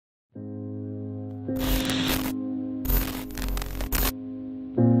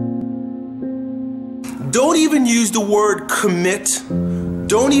Don't even use the word commit.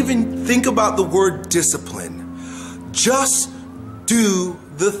 Don't even think about the word discipline. Just do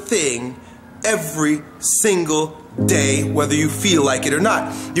the thing every single day, whether you feel like it or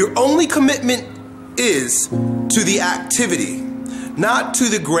not. Your only commitment is to the activity, not to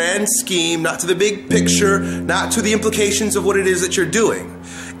the grand scheme, not to the big picture, not to the implications of what it is that you're doing.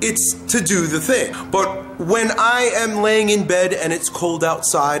 It's to do the thing. But when I am laying in bed and it's cold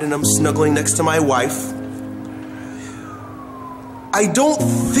outside and I'm snuggling next to my wife, I don't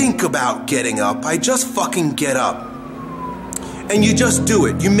think about getting up. I just fucking get up. And you just do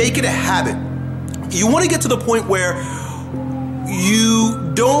it. You make it a habit. You want to get to the point where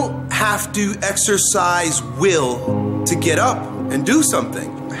you don't have to exercise will to get up and do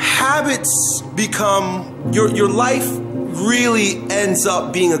something. Habits become, your life really ends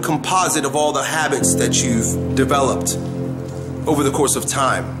up being a composite of all the habits that you've developed over the course of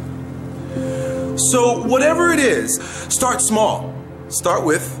time. So whatever it is, start small. Start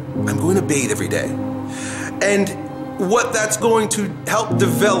with, I'm going to bathe every day. And what that's going to help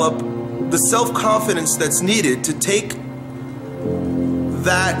develop the self-confidence that's needed to take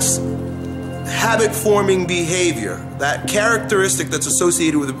that habit-forming behavior, that characteristic that's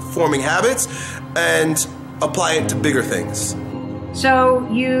associated with forming habits, and apply it to bigger things. So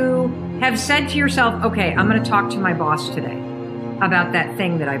you have said to yourself, okay, I'm going to talk to my boss today about that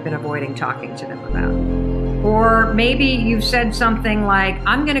thing that I've been avoiding talking to them about. Or maybe you've said something like,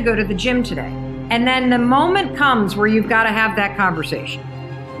 I'm going to go to the gym today. And then the moment comes where you've got to have that conversation.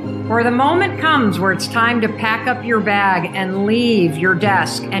 Or the moment comes where it's time to pack up your bag and leave your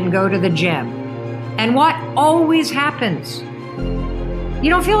desk and go to the gym. And what always happens?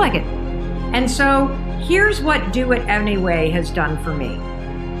 You don't feel like it. And so here's what do it anyway has done for me.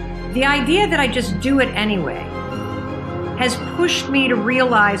 The idea that I just do it anyway has pushed me to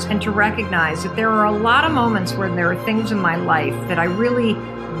realize and to recognize that there are a lot of moments where there are things in my life that I really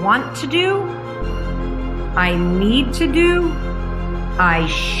want to do, I need to do, I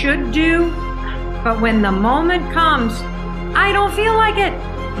should do, but when the moment comes, I don't feel like it.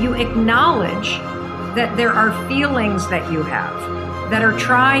 You acknowledge that there are feelings that you have that are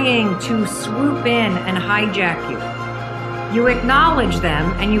trying to swoop in and hijack you. You acknowledge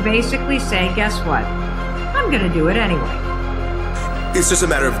them and you basically say, guess what? I'm going to do it anyway. It's just a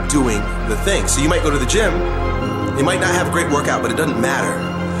matter of doing the thing. So you might go to the gym, you might not have a great workout, but it doesn't matter.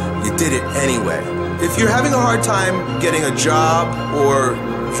 You did it anyway. If you're having a hard time getting a job or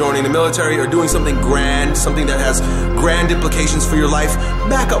joining the military or doing something grand, something that has grand implications for your life,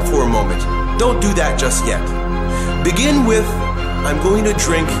 back up for a moment. Don't do that just yet. Begin with, I'm going to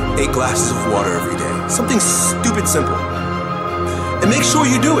drink 8 glasses of water every day. Something stupid simple. And make sure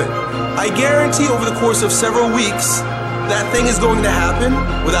you do it. I guarantee over the course of several weeks, that thing is going to happen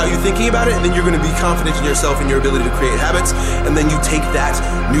without you thinking about it, and then you're going to be confident in yourself and your ability to create habits, and then you take that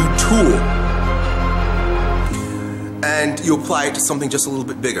new tool and you apply it to something just a little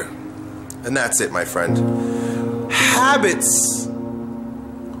bit bigger. And that's it, my friend. Habits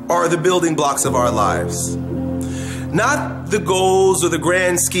are the building blocks of our lives. Not the goals or the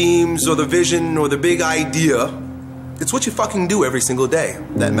grand schemes or the vision or the big idea. It's what you fucking do every single day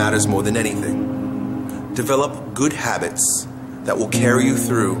that matters more than anything. Develop good habits that will carry you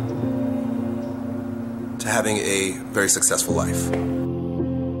through to having a very successful life.